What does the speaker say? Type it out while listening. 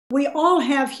we all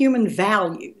have human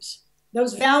values.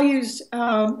 Those values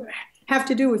have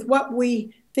to do with what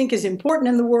we think is important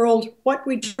in the world, what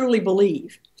we truly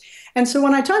believe. And so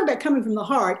when I talk about coming from the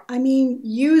heart, I mean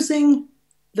using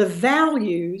the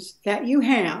values that you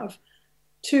have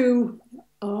to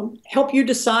help you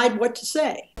decide what to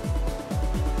say.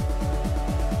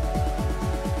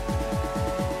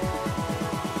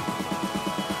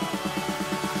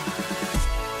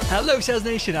 Hello Sales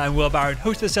Nation, I'm Will Barron,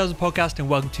 host of the Sales Podcast, and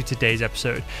welcome to today's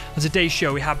episode. On today's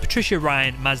show we have Patricia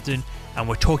Ryan Madson, and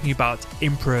we're talking about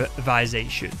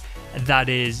improvisation. And that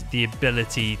is the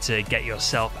ability to get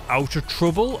yourself out of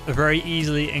trouble very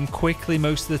easily and quickly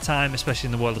most of the time, especially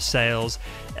in the world of sales.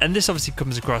 And this obviously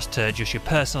comes across to just your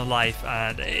personal life,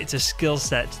 and it's a skill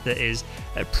set that is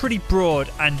pretty broad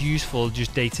and useful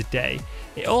just day to day.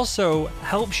 It also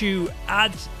helps you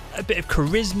add a bit of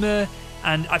charisma,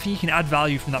 and I think you can add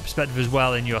value from that perspective as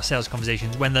well in your sales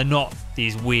conversations when they're not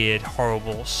these weird,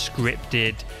 horrible,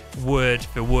 scripted, word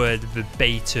for word,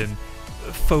 verbatim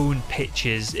phone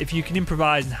pitches. If you can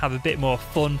improvise and have a bit more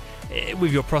fun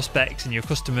with your prospects and your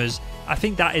customers, I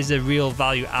think that is a real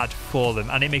value add for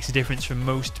them, and it makes a difference from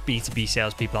most B2B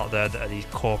salespeople out there that are these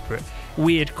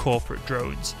weird corporate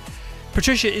drones.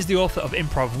 Patricia is the author of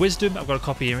Improv Wisdom. I've got a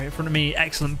copy here in front of me.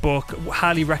 Excellent book,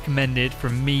 highly recommended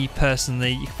from me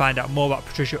personally. You can find out more about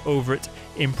Patricia over at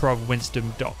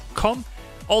improvwisdom.com.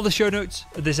 All the show notes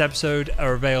of this episode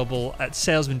are available at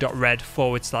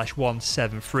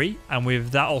salesman.red/173. And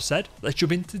with that all said, let's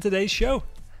jump into today's show.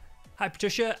 Hi,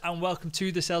 Patricia, and welcome to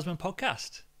the Salesman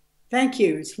Podcast. Thank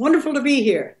you. It's wonderful to be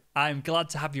here. I'm glad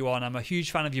to have you on. I'm a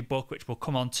huge fan of your book, which we'll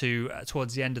come on to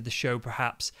towards the end of the show,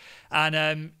 perhaps. And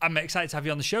I'm excited to have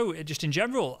you on the show, just in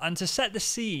general. And to set the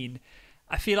scene,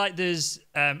 I feel like there's,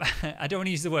 I don't want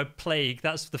to use the word plague.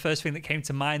 That's the first thing that came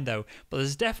to mind, though. But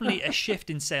there's definitely a shift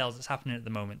in sales that's happening at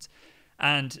the moment.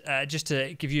 And just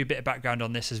to give you a bit of background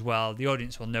on this as well, the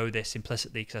audience will know this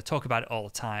implicitly because I talk about it all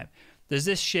the time. There's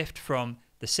this shift from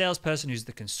the salesperson who's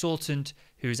the consultant,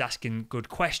 who's asking good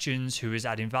questions, who is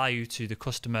adding value to the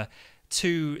customer,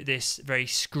 to this very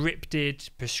scripted,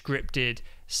 prescripted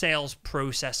sales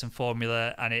process and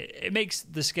formula. And it makes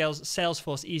the sales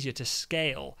force easier to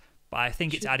scale, but I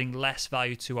think it's adding less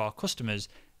value to our customers,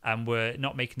 and we're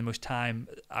not making the most time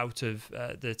out of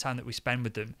the time that we spend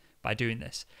with them by doing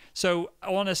this. So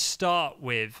I want to start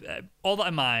with all that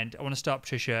in mind. I want to start,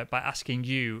 Patricia, by asking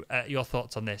you your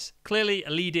thoughts on this. Clearly a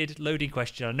loading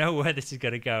question. I know where this is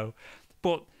going to go,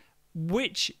 but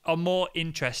which are more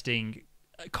interesting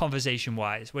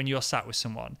conversation-wise when you're sat with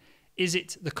someone? Is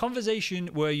it the conversation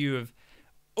where you have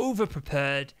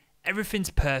over-prepared, everything's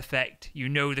perfect, you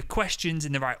know the questions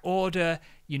in the right order,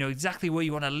 you know exactly where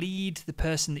you want to lead the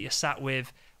person that you're sat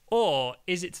with? Or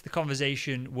is it the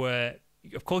conversation where,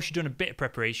 of course, you've done a bit of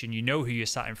preparation, you know who you're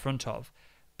sat in front of,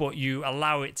 but you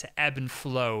allow it to ebb and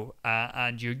flow,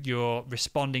 and you're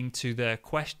responding to the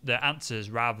answers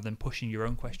rather than pushing your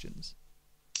own questions?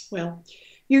 Well,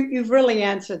 you've really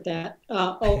answered that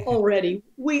already.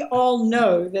 We all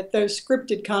know that those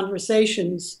scripted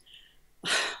conversations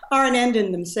are an end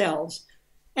in themselves.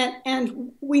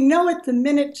 And we know it the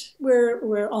minute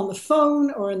we're on the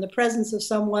phone or in the presence of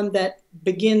someone that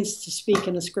begins to speak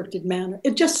in a scripted manner.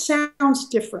 It just sounds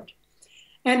different.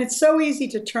 And it's so easy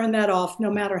to turn that off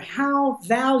no matter how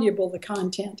valuable the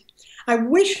content. I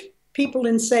wish people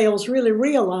in sales really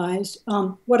realized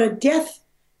what a death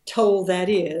toll that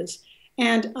is.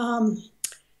 And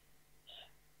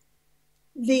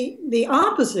the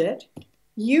opposite,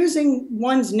 using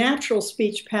one's natural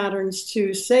speech patterns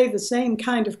to say the same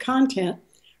kind of content,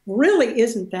 really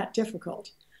isn't that difficult.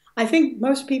 I think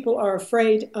most people are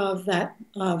afraid of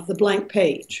the blank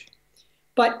page.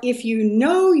 But if you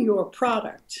know your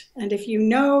product, and if you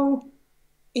know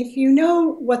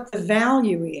what the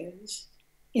value is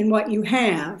in what you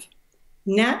have,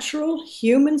 natural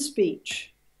human speech,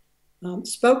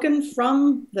 spoken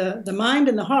from the mind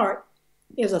and the heart,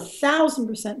 is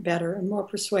 1,000% better and more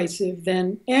persuasive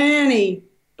than any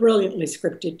brilliantly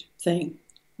scripted thing.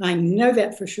 I know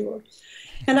that for sure.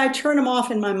 And I turn them off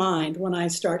in my mind when I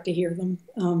start to hear them,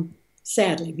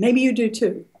 sadly. Maybe you do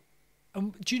too.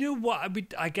 Do you know what?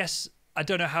 I guess, I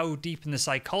don't know how deep in the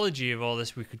psychology of all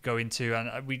this we could go into,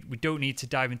 and we don't need to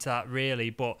dive into that really,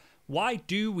 but why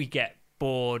do we get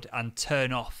bored and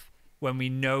turn off when we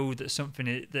know that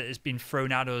something that has been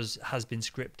thrown at us has been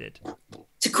scripted?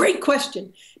 It's a great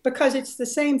question, because it's the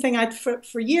same thing.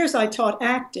 For years I taught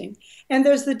acting, and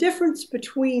there's the difference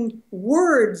between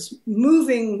words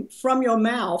moving from your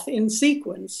mouth in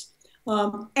sequence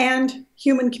and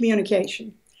human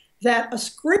communication. That a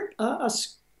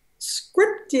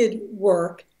scripted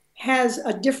work has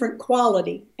a different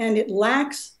quality, and it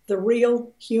lacks the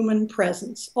real human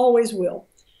presence, always will.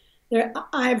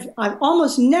 I've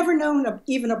almost never known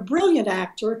even a brilliant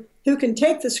actor who can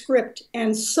take the script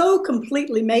and so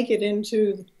completely make it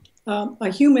into a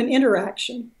human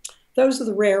interaction. Those are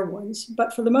the rare ones.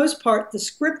 But for the most part, the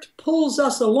script pulls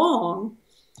us along,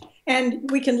 and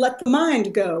we can let the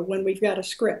mind go when we've got a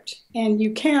script. And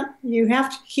you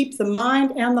have to keep the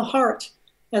mind and the heart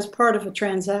as part of a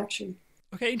transaction.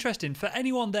 Okay, interesting. For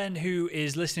anyone then who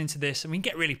is listening to this, and we can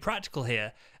get really practical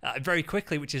here very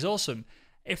quickly, which is awesome.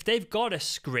 If they've got a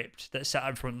script that's set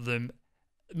in front of them,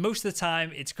 most of the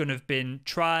time it's going to have been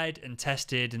tried and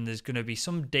tested, and there's going to be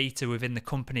some data within the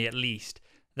company at least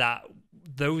that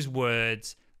those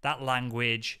words, that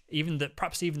language,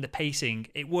 perhaps even the pacing,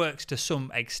 it works to some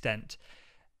extent.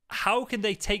 How can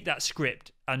they take that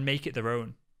script and make it their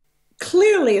own?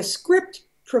 Clearly, a script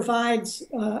provides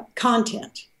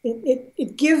content.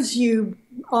 It gives you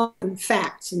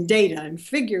facts and data and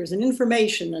figures and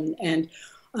information and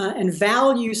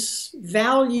value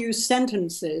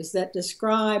sentences that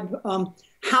describe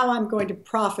how I'm going to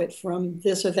profit from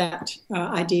this or that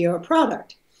idea or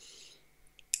product.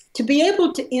 To be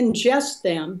able to ingest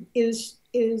them is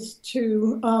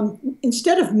to,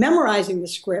 instead of memorizing the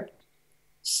script,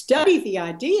 study the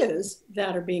ideas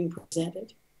that are being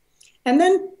presented, and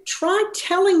then try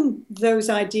telling those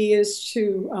ideas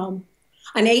to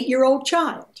an 8-year-old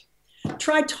child.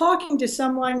 Try talking to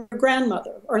someone, your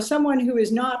grandmother, or someone who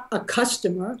is not a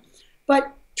customer,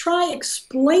 but try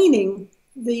explaining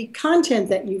the content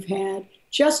that you've had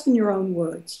just in your own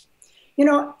words. You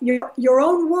know, your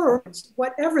own words,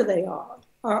 whatever they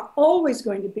are always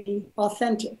going to be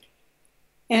authentic.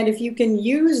 And if you can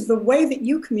use the way that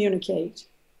you communicate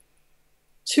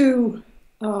to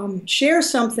share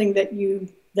something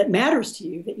that matters to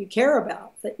you, that you care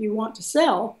about, that you want to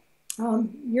sell,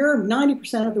 you're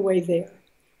 90% of the way there.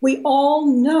 We all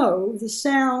know the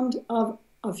sound of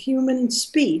human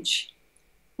speech,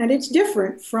 and it's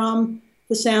different from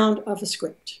the sound of a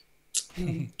script.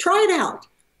 Try it out.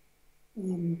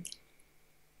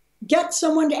 Get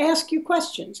someone to ask you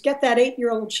questions. Get that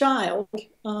 8-year-old child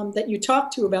that you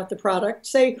talk to about the product.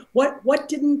 Say, what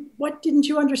didn't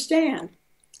you understand?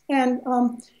 And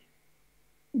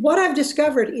what I've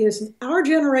discovered is our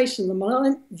generation, the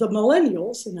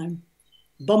millennials, and I'm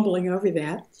bumbling over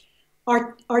that,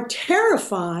 are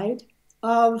terrified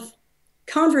of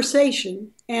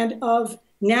conversation and of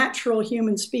natural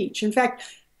human speech. In fact,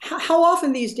 how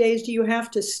often these days do you have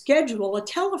to schedule a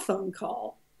telephone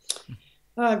call?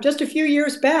 Just a few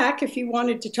years back, if you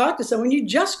wanted to talk to someone, you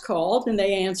just called and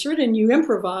they answered and you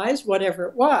improvised, whatever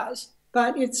it was.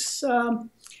 But it's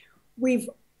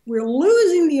we're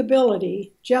losing the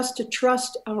ability just to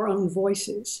trust our own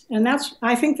voices. And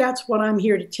I think that's what I'm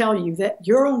here to tell you, that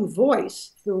your own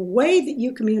voice, the way that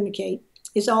you communicate,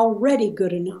 is already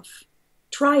good enough.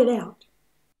 Try it out.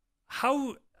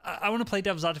 I want to play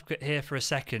devil's advocate here for a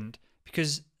second,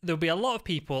 because there'll be a lot of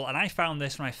people, and I found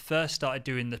this when I first started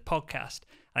doing the podcast.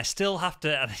 I still have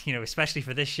to, especially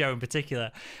for this show in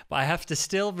particular, but I have to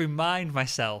still remind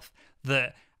myself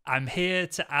that I'm here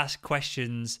to ask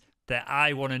questions that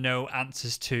I want to know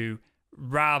answers to,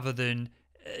 rather than,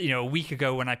 a week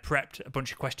ago when I prepped a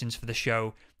bunch of questions for the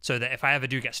show, so that if I ever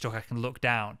do get stuck, I can look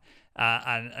down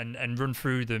and run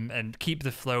through them and keep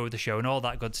the flow of the show and all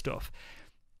that good stuff.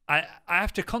 I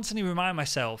have to constantly remind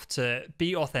myself to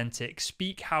be authentic,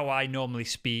 speak how I normally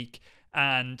speak,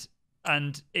 and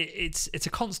it's a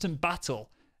constant battle.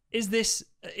 Is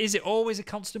it always a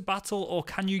constant battle, or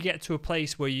can you get to a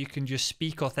place where you can just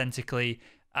speak authentically,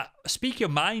 speak your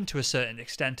mind to a certain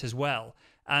extent as well,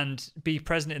 and be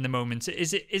present in the moment?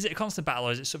 Is it a constant battle,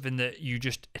 or is it something that you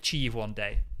just achieve one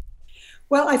day?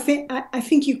 Well, I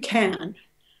think you can,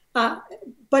 but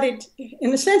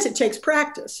in a sense, it takes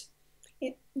practice.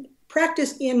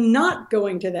 Practice in not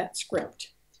going to that script.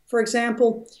 For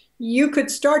example, you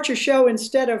could start your show,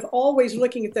 instead of always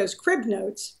looking at those crib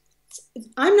notes.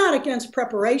 I'm not against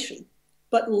preparation,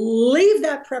 but leave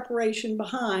that preparation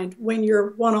behind when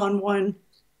you're one-on-one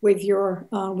with your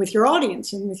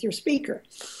audience and with your speaker.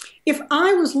 If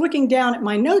I was looking down at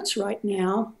my notes right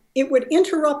now, it would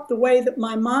interrupt the way that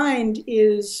my mind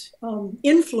is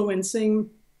influencing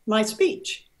my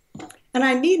speech. And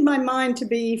I need my mind to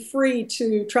be free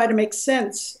to try to make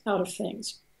sense out of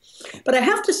things. But I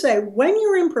have to say, when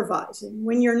you're improvising,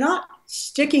 when you're not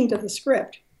sticking to the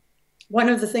script, one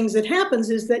of the things that happens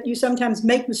is that you sometimes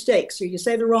make mistakes, or you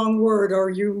say the wrong word,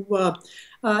 or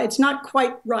it's not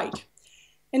quite right.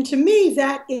 And to me,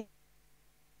 I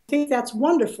think that's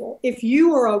wonderful. If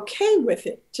you are okay with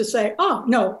it, to say, oh,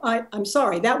 no, I'm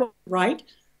sorry, that wasn't right.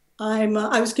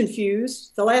 I was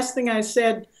confused. The last thing I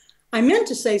said, I meant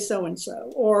to say so and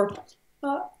so. Or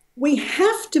we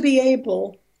have to be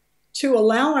able to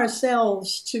allow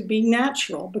ourselves to be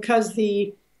natural, because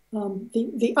the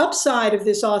upside of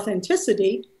this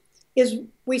authenticity is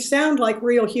we sound like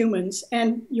real humans,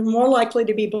 and you're more likely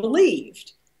to be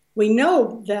believed. We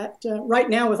know that right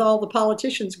now, with all the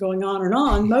politicians going on and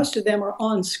on, most of them are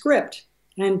on script,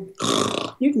 and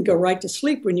you can go right to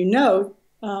sleep when you know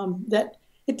that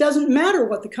it doesn't matter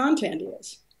what the content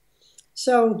is.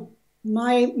 So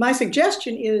my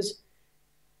suggestion is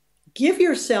give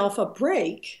yourself a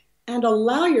break and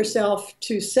allow yourself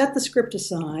to set the script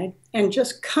aside and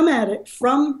just come at it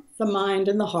from the mind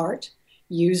and the heart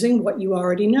using what you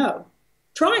already know.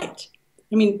 Try it.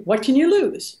 I mean, what can you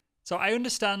lose? So I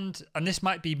understand, and this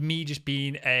might be me just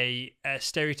being a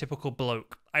stereotypical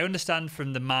bloke. I understand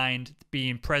from the mind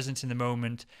being present in the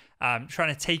moment,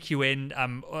 trying to take you in,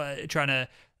 trying to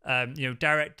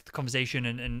direct the conversation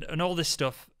and all this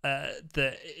stuff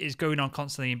that is going on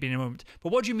constantly and being in the moment.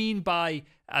 But what do you mean by,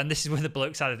 and this is where the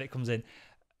bloke side of it comes in,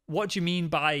 what do you mean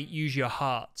by use your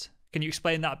heart? Can you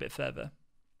explain that a bit further?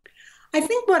 I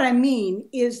think what I mean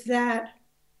is that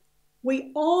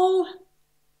we all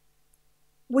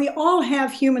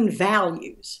have human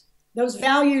values. Those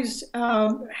values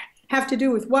have to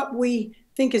do with what we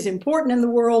think is important in the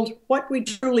world, what we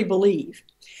truly believe.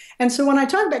 And so when I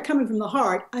talk about coming from the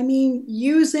heart, I mean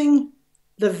using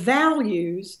the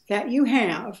values that you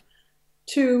have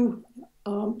to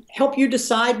help you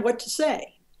decide what to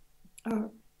say.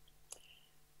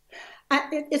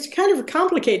 It's kind of a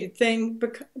complicated thing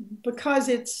because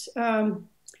it's,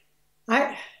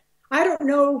 I don't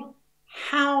know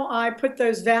how I put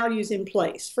those values in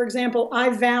place. For example, I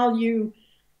value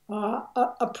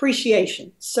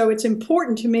appreciation. So it's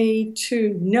important to me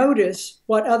to notice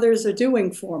what others are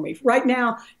doing for me. Right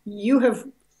now, you have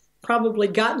probably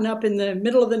gotten up in the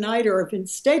middle of the night or have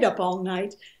stayed up all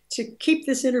night to keep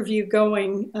this interview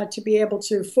going, to be able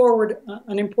to forward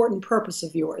an important purpose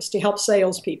of yours, to help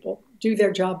salespeople do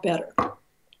their job better.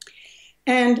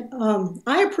 And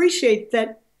I appreciate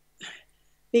that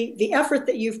the effort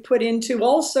that you've put into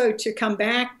also to come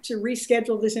back, to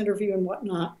reschedule this interview and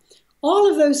whatnot. All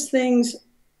of those things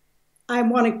I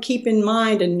want to keep in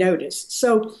mind and notice.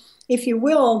 So if you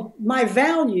will, my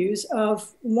values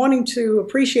of wanting to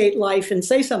appreciate life and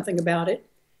say something about it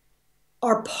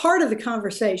are part of the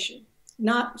conversation,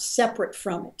 not separate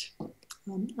from it.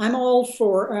 I'm all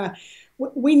for,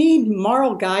 we need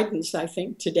moral guidance, I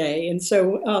think, today. And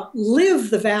so live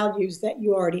the values that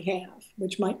you already have,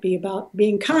 which might be about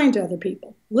being kind to other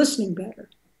people, listening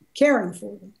better, caring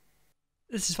for them.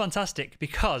 This is fantastic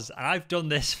because, and I've done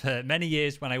this for many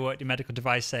years when I worked in medical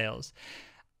device sales,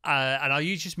 and I'll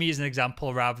use just me as an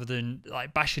example rather than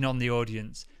like bashing on the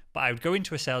audience. But I would go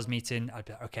into a sales meeting, I'd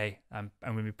be like, okay, I'm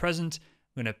going to be present,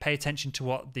 I'm going to pay attention to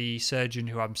what the surgeon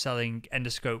who I'm selling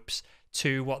endoscopes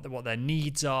to, what their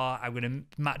needs are. I'm going to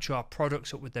match our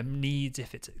products up with their needs,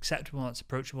 if it's acceptable and it's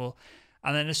approachable.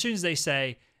 And then as soon as they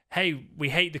say, hey, we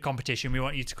hate the competition, we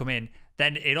want you to come in,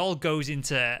 then it all goes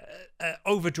into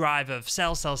overdrive of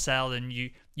sell, and you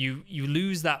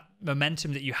lose that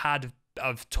momentum that you had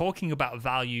of talking about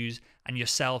values and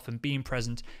yourself and being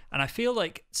present. And I feel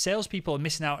like salespeople are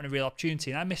missing out on a real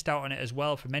opportunity, and I missed out on it as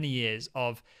well for many years,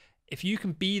 of if you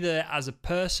can be there as a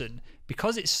person,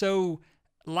 because it's so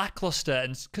lackluster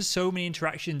and because so many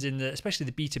interactions in especially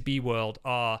the B2B world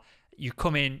are you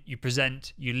come in, you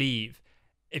present, you leave.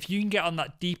 If you can get on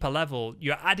that deeper level,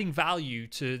 you're adding value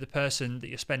to the person that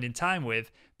you're spending time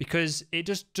with, because it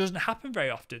just doesn't happen very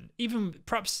often. Even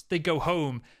perhaps they go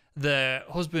home, the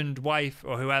husband, wife,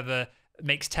 or whoever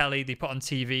makes telly, they put on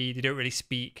TV, they don't really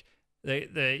speak.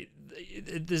 I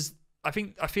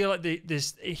feel like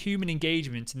this human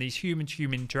engagement and these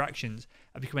human-to-human interactions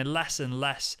are becoming less and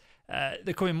less. They're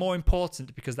becoming more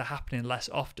important because they're happening less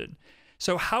often.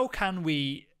 So how can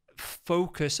we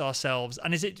focus ourselves,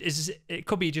 and it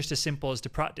could be just as simple as to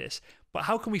practice, but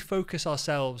how can we focus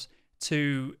ourselves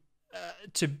to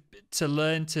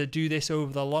learn to do this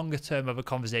over the longer term of a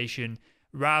conversation,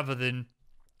 rather than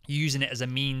using it as a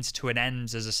means to an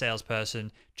end as a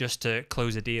salesperson just to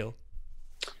close a deal?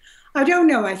 I don't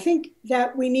know. I think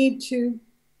that we need to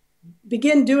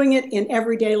begin doing it in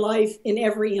everyday life, in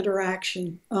every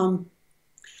interaction.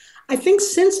 I think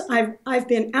since I've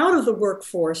been out of the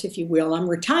workforce, if you will, I'm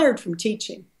retired from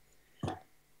teaching,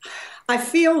 I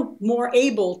feel more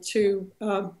able to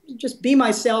just be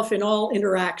myself in all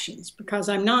interactions, because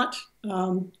I'm not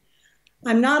on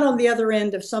the other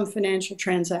end of some financial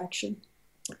transaction.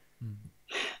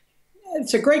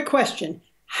 It's a great question.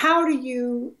 How do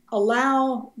you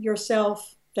allow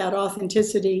yourself that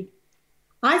authenticity.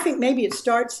 I think maybe it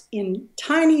starts in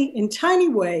tiny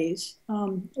ways,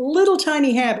 little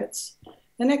tiny habits.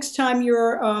 The next time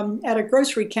you're at a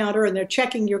grocery counter and they're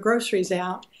checking your groceries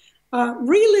out,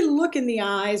 really look in the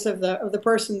eyes of the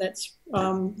person that's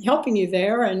helping you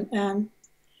there and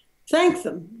thank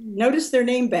them. Notice their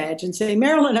name badge and say,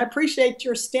 Marilyn, I appreciate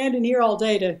your standing here all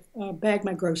day to bag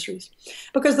my groceries.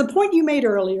 Because the point you made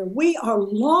earlier, we are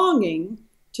longing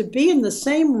to be in the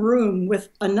same room with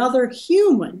another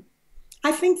human.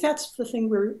 I think that's the thing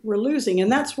we're losing.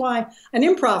 And that's why an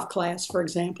improv class, for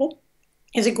example,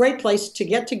 is a great place to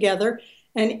get together.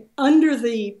 And under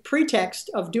the pretext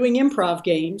of doing improv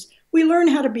games, we learn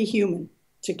how to be human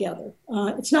together.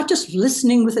 It's not just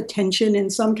listening with attention in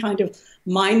some kind of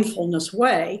mindfulness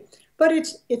way, but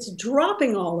it's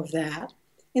dropping all of that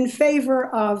in favor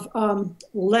of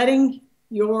letting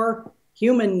your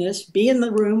humanness be in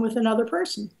the room with another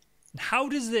person. How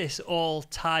does this all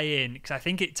tie in? Because I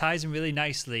think it ties in really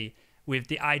nicely with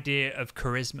the idea of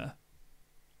charisma.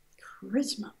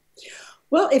 Charisma.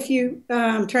 Well, if you,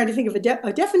 I'm trying to think of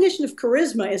a definition of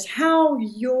charisma is how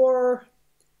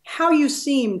you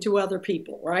seem to other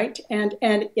people, right? And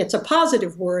it's a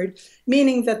positive word,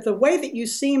 meaning that the way that you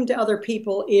seem to other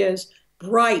people is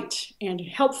bright and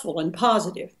helpful and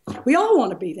positive. We all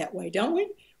want to be that way, don't we?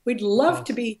 We'd love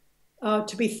to be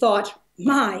thought,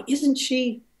 my, isn't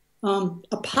she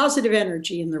a positive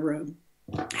energy in the room?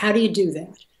 How do you do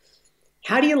that?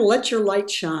 How do you let your light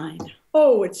shine?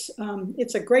 Oh, it's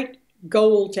a great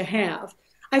goal to have.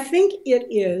 I think it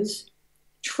is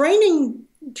training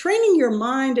your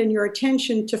mind and your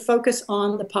attention to focus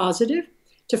on the positive,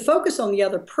 to focus on the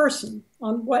other person,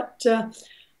 on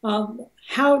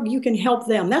how you can help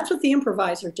them. That's what the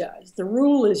improviser does. The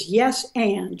rule is yes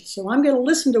and. So I'm going to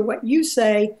listen to what you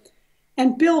say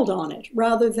and build on it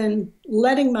rather than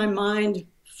letting my mind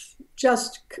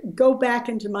just go back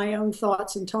into my own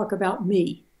thoughts and talk about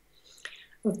me.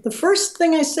 The first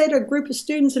thing I say to a group of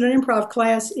students in an improv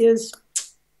class is,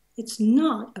 it's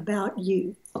not about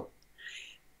you.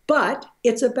 But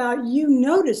it's about you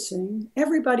noticing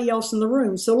everybody else in the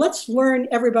room. So let's learn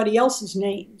everybody else's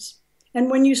names.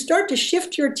 And when you start to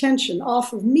shift your attention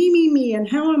off of me, and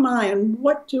how am I, and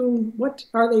what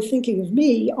are they thinking of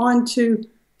me, onto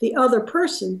the other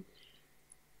person,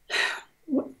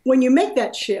 when you make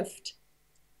that shift,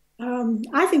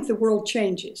 I think the world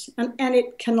changes. And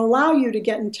it can allow you to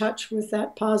get in touch with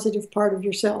that positive part of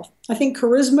yourself. I think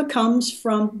charisma comes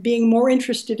from being more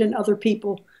interested in other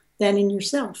people than in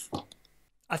yourself.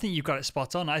 I think you've got it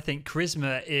spot on. I think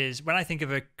charisma is, when I think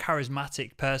of a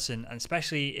charismatic person, and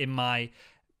especially in my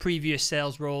previous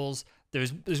sales roles,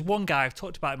 there's one guy, I've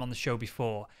talked about him on the show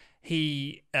before.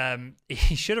 He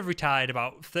should have retired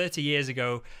about 30 years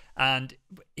ago, and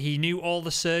he knew all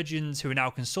the surgeons who are now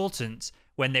consultants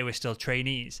when they were still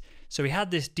trainees. So he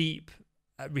had this deep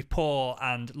rapport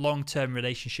and long-term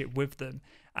relationship with them.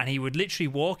 And he would literally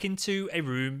walk into a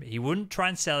room. He wouldn't try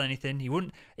and sell anything.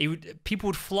 People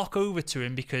would flock over to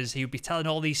him because he would be telling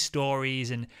all these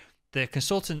stories. And the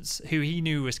consultants who he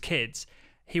knew as kids,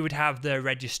 he would have the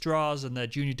registrars and the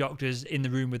junior doctors in the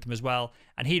room with them as well.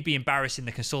 And he'd be embarrassing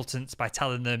the consultants by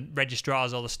telling the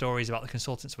registrars all the stories about the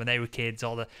consultants when they were kids,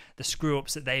 all the screw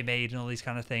ups that they made and all these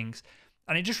kind of things.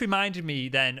 And it just reminded me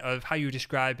then of how you were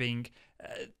describing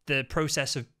the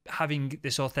process of having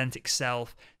this authentic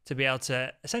self, to be able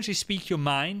to essentially speak your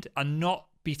mind and not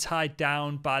be tied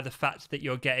down by the fact that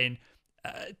you're getting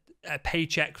a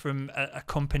paycheck from a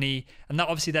company. And that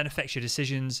obviously then affects your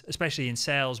decisions, especially in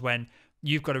sales, when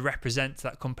you've got to represent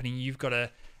that company. You've got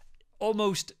to,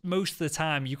 almost most of the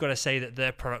time, you've got to say that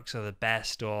their products are the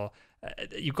best, or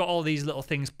you've got all these little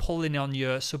things pulling on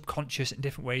your subconscious in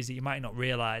different ways that you might not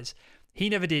realize. He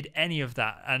never did any of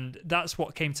that, and that's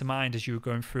what came to mind as you were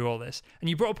going through all this. And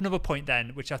you brought up another point then,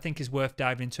 which I think is worth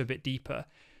diving into a bit deeper.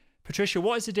 Patricia,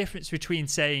 what is the difference between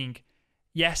saying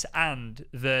yes and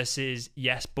versus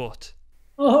yes but?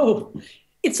 Oh,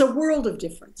 it's a world of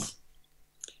difference.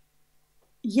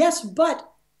 Yes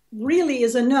but really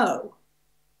is a no.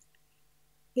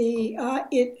 We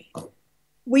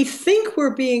think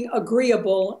we're being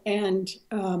agreeable and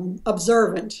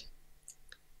observant.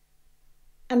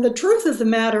 And the truth of the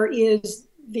matter is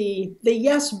the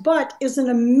yes, but is an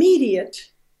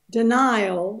immediate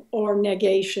denial or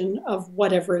negation of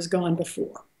whatever has gone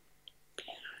before.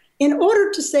 In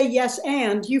order to say yes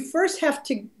and, you first have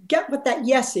to get what that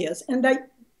yes is. And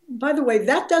by the way,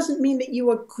 that doesn't mean that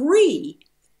you agree.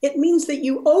 It means that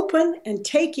you open and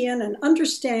take in and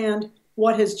understand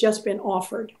what has just been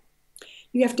offered.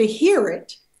 You have to hear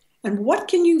it. And what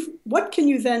can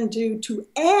you then do to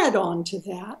add on to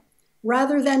that,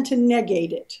 rather than to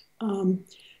negate it?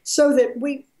 so that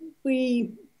we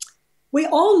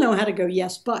all know how to go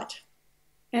yes, but.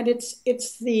 And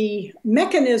it's the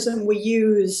mechanism we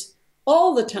use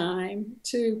all the time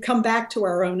to come back to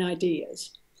our own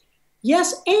ideas.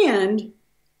 Yes, and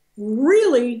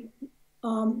really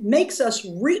makes us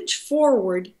reach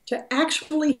forward to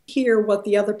actually hear what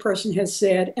the other person has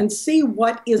said and see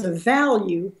what is of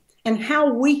value and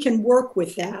how we can work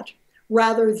with that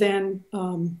rather than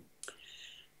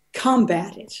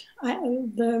combat it.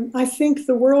 I think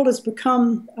the world has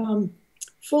become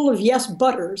full of yes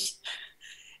butters,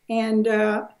 and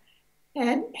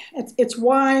it's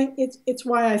why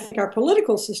I think our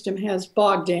political system has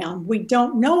bogged down. We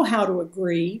don't know how to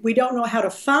agree. We don't know how to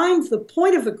find the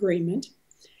point of agreement.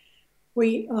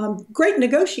 Great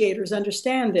negotiators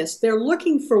understand this. They're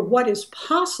looking for what is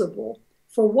possible,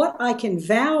 for what I can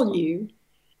value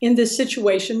in this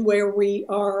situation where we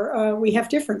have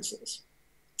differences.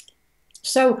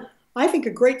 So I think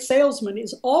a great salesman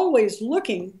is always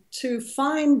looking to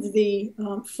find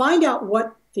out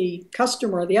what the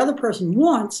customer or the other person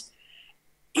wants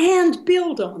and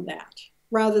build on that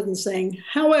rather than saying,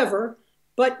 however,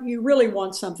 but you really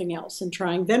want something else and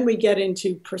trying. Then we get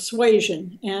into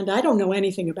persuasion, and I don't know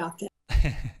anything about that.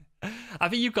 I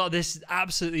think you've got this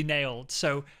absolutely nailed.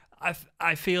 So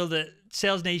I feel that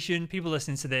Sales Nation, people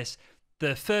listening to this,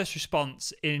 the first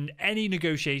response in any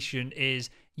negotiation is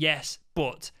yes,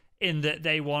 but, in that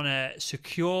they want to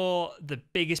secure the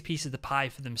biggest piece of the pie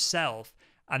for themselves,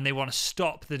 and they want to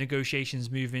stop the negotiations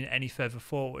moving any further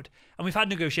forward. And we've had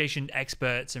negotiation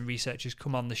experts and researchers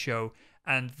come on the show,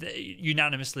 and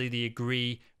unanimously they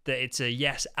agree that it's a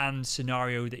yes and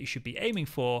scenario that you should be aiming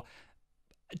for.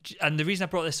 And the reason I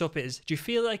brought this up is, do you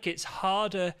feel like it's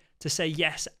harder to say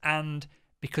yes and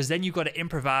because then you've got to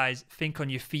improvise, think on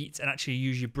your feet, and actually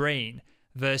use your brain,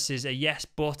 versus a yes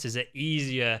but is an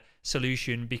easier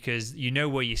solution because you know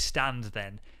where you stand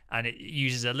then, and it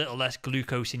uses a little less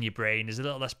glucose in your brain, there's a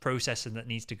little less processing that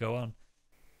needs to go on?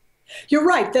 You're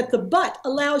right that the but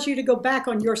allows you to go back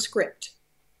on your script.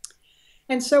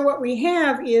 And so what we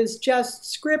have is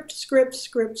just script,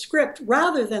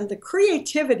 rather than the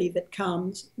creativity that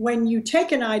comes when you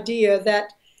take an idea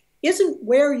that isn't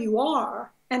where you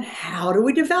are, and how do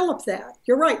we develop that?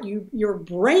 You're right, your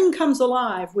brain comes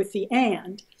alive with the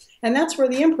and that's where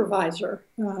the improviser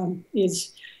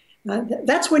is,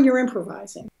 that's when you're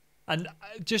improvising. And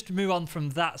just to move on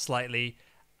from that slightly,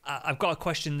 I've got a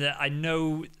question that I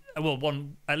know, well,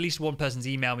 at least one person's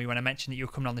emailed me when I mentioned that you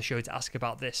were coming on the show to ask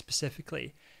about this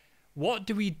specifically. What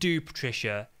do we do,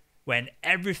 Patricia, when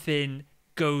everything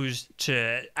goes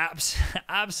to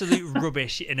absolute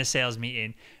rubbish in a sales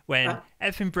meeting, when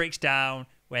everything breaks down,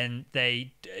 when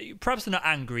perhaps they're not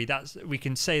angry, we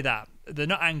can say that they're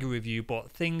not angry with you,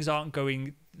 but things aren't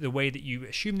going the way that you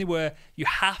assume they were, you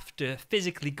have to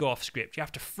physically go off script, you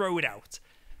have to throw it out.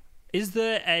 Is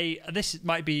there this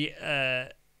might be,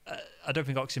 I don't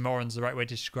think oxymoron's the right way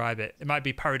to describe it, it might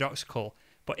be paradoxical,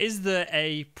 but is there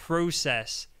a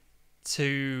process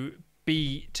to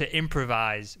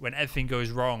improvise when everything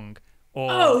goes wrong?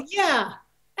 Or... Oh yeah,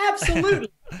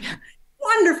 absolutely.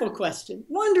 Wonderful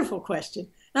question.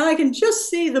 And I can just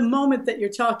see the moment that you're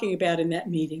talking about in that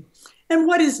meeting. And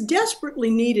what is desperately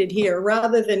needed here,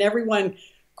 rather than everyone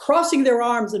crossing their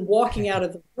arms and walking out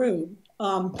of the room,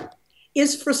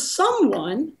 is for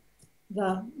someone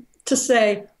to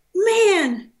say,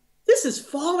 man, this is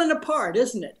falling apart,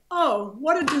 isn't it? Oh,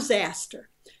 what a disaster.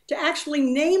 To actually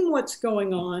name what's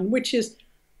going on, which is,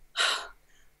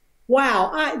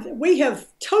 wow, we have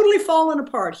totally fallen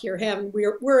apart here, haven't we?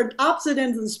 We're at opposite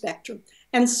ends of the spectrum.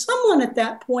 And someone at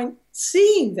that point,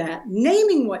 seeing that,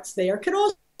 naming what's there, could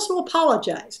also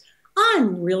apologize.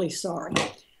 I'm really sorry.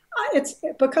 It's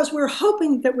because we're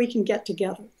hoping that we can get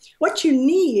together. What you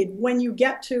need when you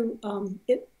get to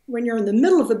when you're in the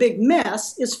middle of a big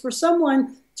mess is for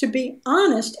someone to be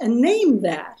honest and name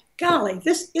that. Golly,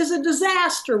 this is a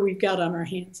disaster we've got on our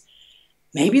hands.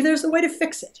 Maybe there's a way to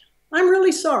fix it. I'm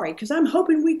really sorry because I'm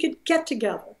hoping we could get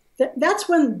together. That's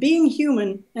when being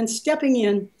human and stepping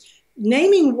in,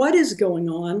 naming what is going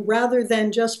on rather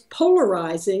than just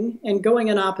polarizing and going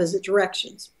in opposite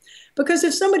directions. Because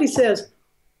if somebody says,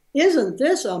 isn't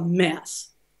this a mess?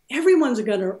 Everyone's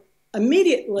going to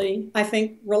immediately, I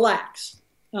think, relax.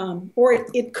 Or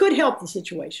it could help the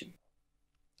situation.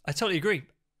 I totally agree.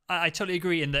 I totally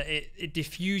agree in that it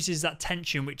diffuses that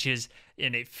tension, which is, you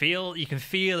can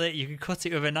feel it, you can cut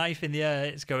it with a knife in the air,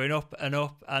 it's going up and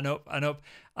up and up and up.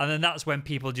 And then that's when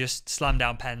people just slam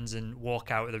down pens and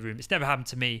walk out of the room. It's never happened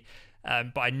to me,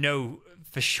 but I know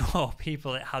for sure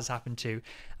people it has happened to.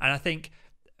 And I think,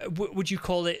 would you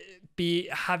call it be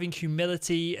having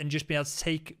humility and just being able to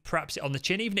take perhaps it on the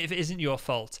chin, even if it isn't your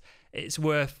fault. It's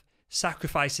worth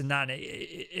sacrificing that. And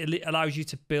it allows you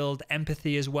to build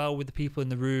empathy as well with the people in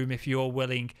the room if you're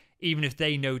willing, even if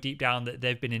they know deep down that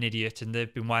they've been an idiot and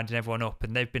they've been winding everyone up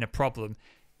and they've been a problem.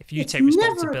 If you take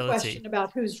responsibility. It's never a question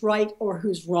about who's right or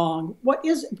who's wrong. What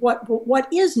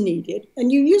is needed,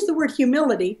 and you use the word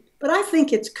humility, but I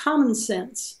think it's common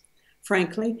sense,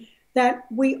 frankly, that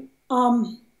we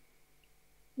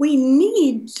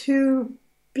need to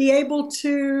be able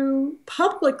to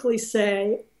publicly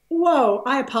say, whoa,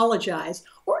 I apologize.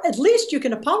 Or at least you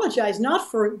can apologize not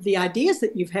for the ideas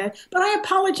that you've had, but I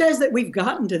apologize that we've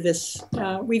gotten to this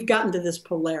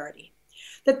polarity.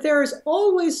 That there is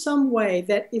always some way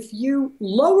that if you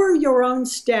lower your own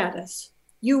status,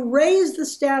 you raise the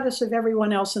status of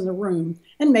everyone else in the room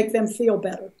and make them feel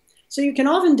better. So you can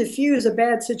often diffuse a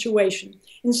bad situation.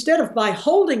 Instead of by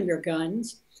holding your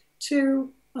guns,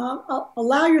 to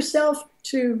allow yourself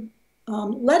to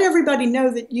let everybody know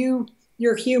that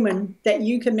you're human, that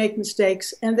you can make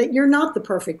mistakes, and that you're not the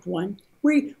perfect one.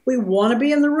 We want to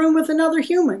be in the room with another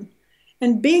human.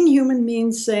 And being human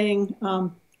means saying,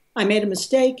 I made a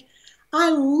mistake. I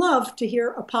love to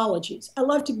hear apologies. I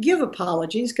love to give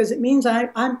apologies because it means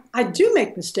I do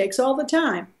make mistakes all the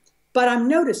time, but I'm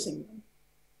noticing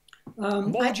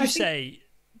them. What would you say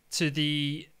to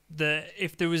the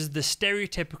if there was the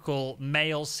stereotypical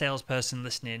male salesperson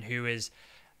listening who is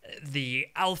the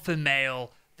alpha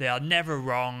male, they are never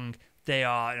wrong, they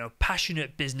are a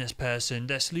passionate business person,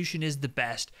 their solution is the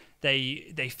best,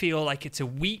 they feel like it's a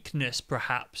weakness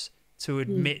perhaps to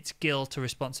admit guilt or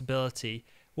responsibility,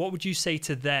 what would you say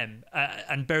to them?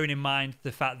 And bearing in mind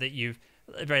the fact that you've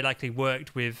very likely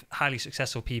worked with highly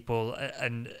successful people,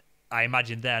 and I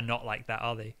imagine they're not like that,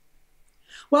 are they?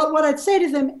 Well, what I'd say to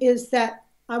them is that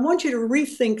I want you to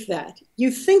rethink that.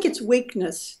 You think it's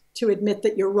weakness to admit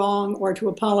that you're wrong or to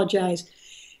apologize.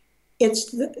 It's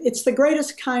the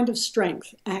greatest kind of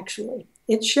strength, actually.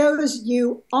 It shows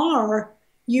you are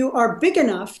big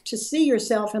enough to see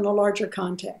yourself in a larger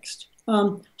context.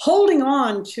 Holding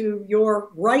on to your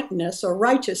rightness or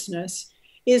righteousness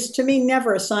is, to me,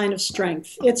 never a sign of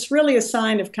strength. It's really a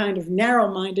sign of kind of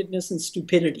narrow-mindedness and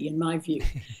stupidity, in my view.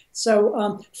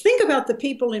 So think about the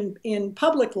people in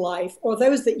public life or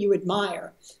those that you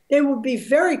admire. They will be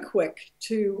very quick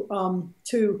to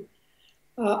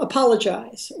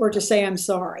apologize or to say, I'm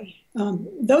sorry.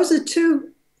 Those are two.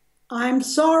 I'm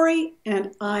sorry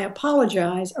and I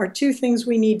apologize are two things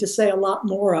we need to say a lot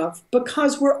more of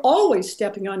because we're always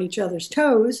stepping on each other's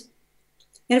toes.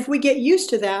 And if we get used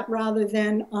to that rather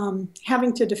than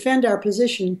having to defend our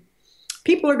position,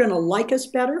 people are going to like us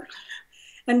better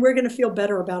and we're going to feel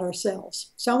better about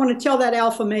ourselves. So I want to tell that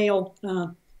alpha male,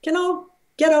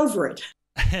 get over it.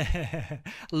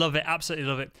 Love it. Absolutely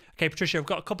love it. Okay, Patricia, I've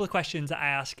got a couple of questions that I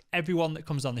ask everyone that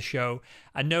comes on the show.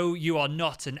 I know you are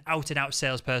not an out-and-out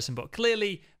salesperson, but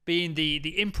clearly being the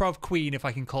improv queen, if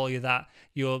I can call you that,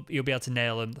 you'll be able to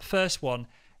nail them. The first one,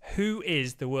 who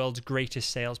is the world's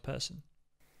greatest salesperson?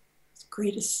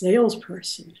 Greatest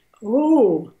salesperson.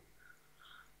 Oh,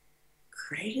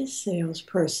 greatest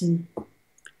salesperson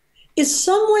is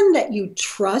someone that you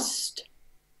trust.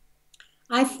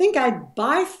 I think I'd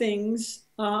buy things.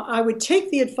 I would take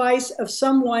the advice of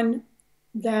someone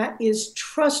that is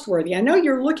trustworthy. I know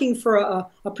you're looking for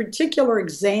a particular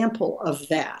example of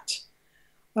that.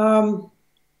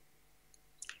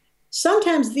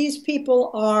 Sometimes these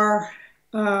people are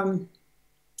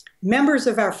members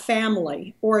of our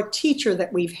family or a teacher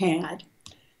that we've had.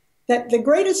 That the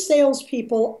greatest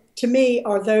salespeople to me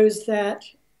are those that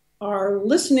are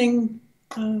listening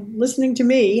to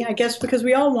me, I guess because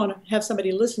we all want to have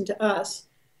somebody listen to us,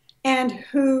 and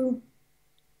who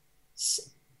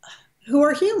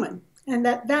are human. And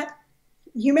that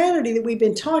humanity that we've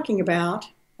been talking about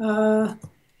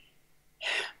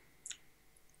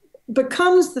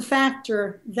becomes the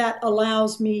factor that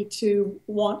allows me to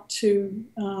want to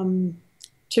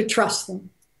trust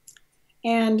them.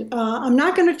 And I'm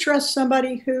not going to trust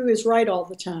somebody who is right all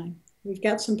the time. We've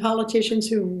got some politicians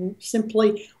who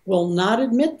simply will not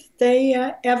admit that they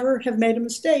ever have made a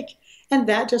mistake, and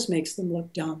that just makes them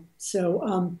look dumb.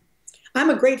 So I'm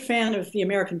a great fan of the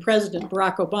American president,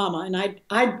 Barack Obama, and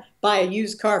I'd buy a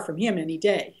used car from him any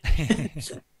day.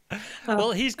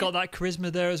 Well, he's got that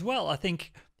charisma there as well. I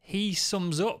think he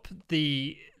sums up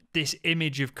this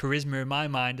image of charisma in my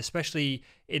mind, especially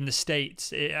in the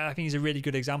States. I think he's a really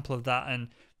good example of that. And,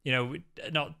 we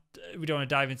don't want to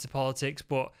dive into politics,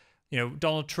 but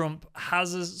Donald Trump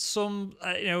has some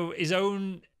his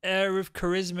own air of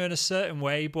charisma in a certain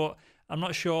way, but I'm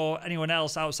not sure anyone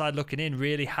else outside looking in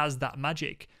really has that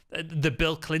magic, the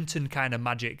Bill Clinton kind of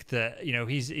magic that, you know,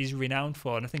 he's renowned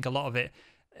for. And I think a lot of it,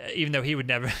 even though he would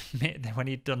never admit when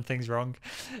he'd done things wrong,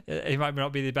 he might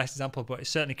not be the best example, but he's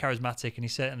certainly charismatic, and he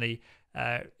certainly,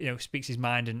 speaks his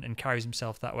mind and carries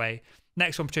himself that way.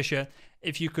 Next one, Patricia,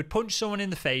 if you could punch someone in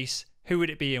the face, who would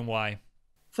it be and why?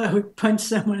 If I would punch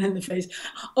someone in the face.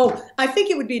 Oh, I think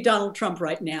it would be Donald Trump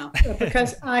right now,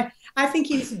 because I think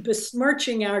he's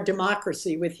besmirching our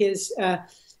democracy with his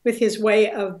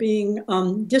way of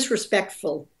being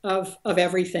disrespectful of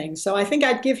everything. So I think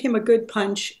I'd give him a good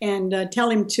punch and tell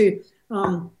him to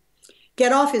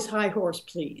get off his high horse,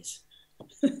 please.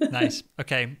 Nice.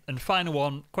 Okay. And final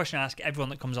one, question I ask everyone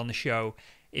that comes on the show.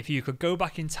 If you could go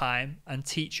back in time and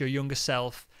teach your younger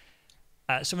self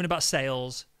something about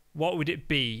sales, what would it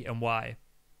be and why?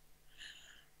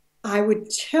 I would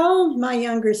tell my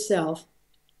younger self,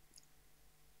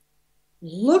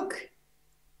 look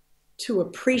to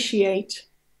appreciate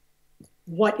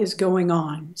what is going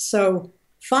on. So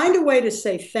find a way to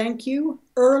say thank you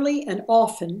early and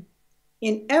often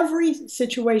in every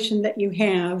situation that you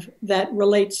have that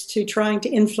relates to trying to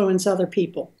influence other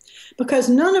people. Because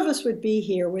none of us would be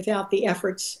here without the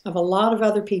efforts of a lot of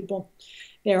other people.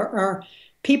 There are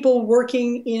people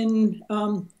working in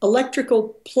electrical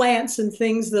plants and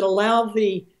things that allow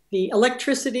the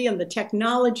electricity and the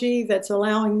technology that's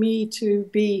allowing me to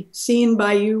be seen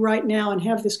by you right now and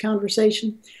have this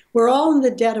conversation. We're all in the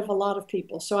debt of a lot of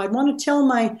people. So I want to tell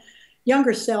my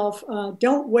younger self,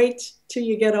 don't wait till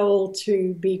you get old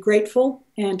to be grateful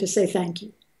and to say thank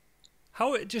you.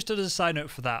 How, just as a side note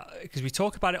for that, because we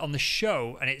talk about it on the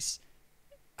show, and it's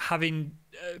having,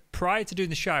 prior to doing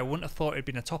the show, I wouldn't have thought it'd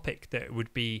been a topic that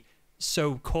would be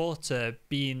so core to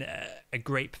being a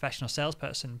great professional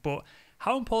salesperson. But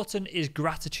how important is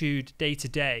gratitude day to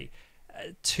day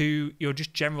to your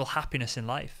just general happiness in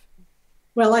life?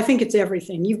 Well, I think it's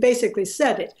everything. You've basically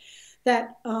said it.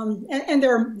 That and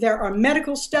there are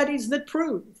medical studies that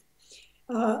prove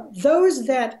those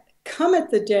that come at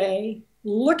the day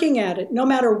looking at it, no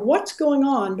matter what's going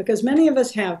on, because many of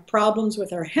us have problems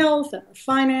with our health and our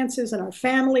finances and our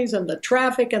families and the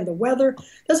traffic and the weather.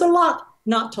 There's a lot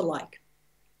not to like.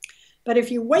 But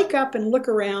if you wake up and look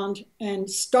around and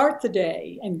start the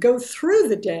day and go through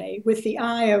the day with the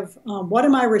eye of what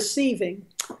am I receiving,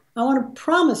 I want to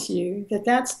promise you that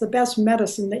that's the best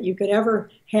medicine that you could ever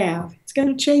have. It's going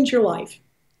to change your life.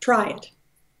 Try it.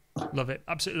 Love it.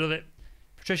 Absolutely love it.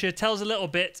 Patricia, tell us a little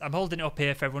bit. I'm holding it up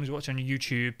here for everyone who's watching on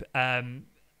YouTube.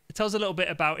 Tell us a little bit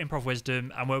about Improv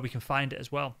Wisdom and where we can find it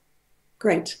as well.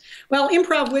 Great. Well,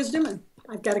 Improv Wisdom, and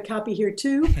I've got a copy here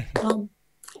too,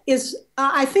 is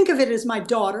I think of it as my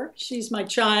daughter. She's my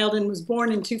child and was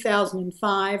born in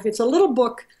 2005. It's a little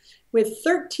book with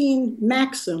 13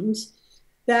 maxims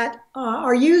that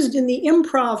are used in the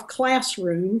improv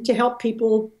classroom to help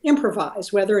people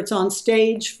improvise, whether it's on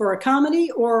stage for a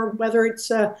comedy or whether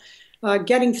it's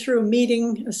getting through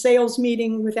a sales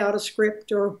meeting without a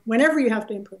script, or whenever you have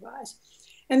to improvise.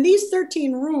 And these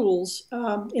 13 rules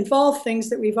involve things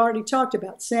that we've already talked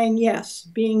about: saying yes,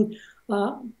 paying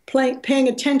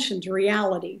attention to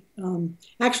reality.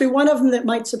 Actually, one of them that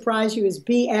might surprise you is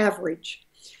be average.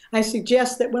 I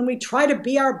suggest that when we try to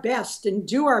be our best and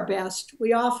do our best,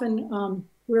 we often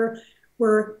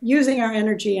we're using our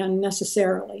energy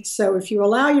unnecessarily. So if you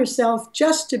allow yourself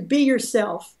just to be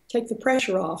yourself, take the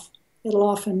pressure off, it'll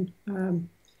often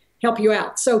help you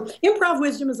out. So Improv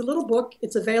Wisdom is a little book.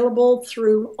 It's available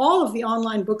through all of the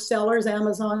online booksellers,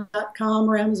 Amazon.com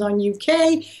or Amazon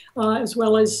UK, as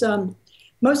well as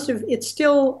most of it's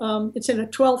still, it's in a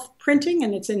 12th printing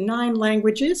and it's in 9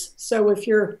 languages. So if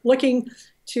you're looking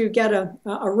to get a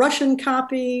Russian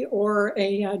copy or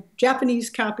a Japanese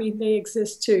copy, they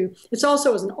exist too. It's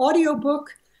also as an audio book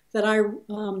that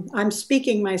I'm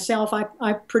speaking myself.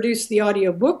 I produce the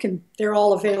audio book, and they're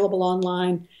all available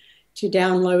online to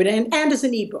download and as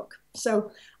an ebook.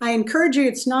 So I encourage you.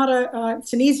 It's not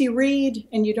it's an easy read,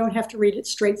 and you don't have to read it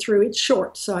straight through. It's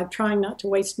short, so I'm trying not to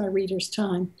waste my readers'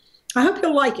 time. I hope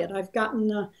you'll like it. I've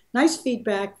gotten nice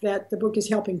feedback that the book is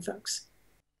helping folks.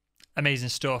 Amazing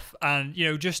stuff. And,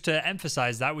 just to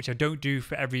emphasize that, which I don't do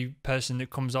for every person that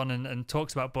comes on and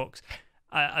talks about books,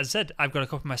 as I said, I've got a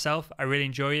copy myself. I really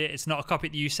enjoy it. It's not a copy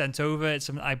that you sent over. It's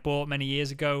something I bought many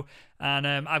years ago, and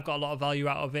I've got a lot of value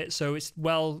out of it. So it's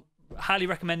highly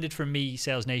recommended from me,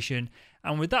 Sales Nation.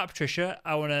 And with that, Patricia,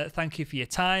 I want to thank you for your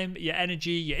time, your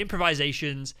energy, your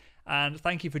improvisations, and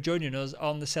thank you for joining us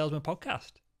on the Salesman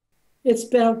Podcast. It's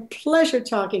been a pleasure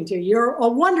talking to you. You're a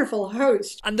wonderful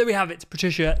host. And there we have it.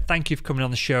 Patricia, thank you for coming on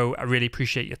the show. I really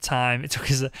appreciate your time. It took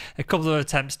us a couple of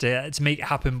attempts to make it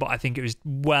happen, but I think it was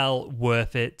well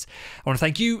worth it. I want to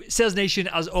thank you, Sales Nation,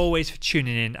 as always, for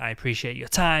tuning in. I appreciate your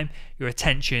time, your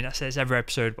attention. I say this every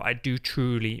episode, but I do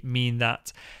truly mean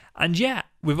that. And yeah,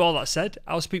 with all that said,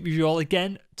 I'll speak with you all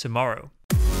again tomorrow.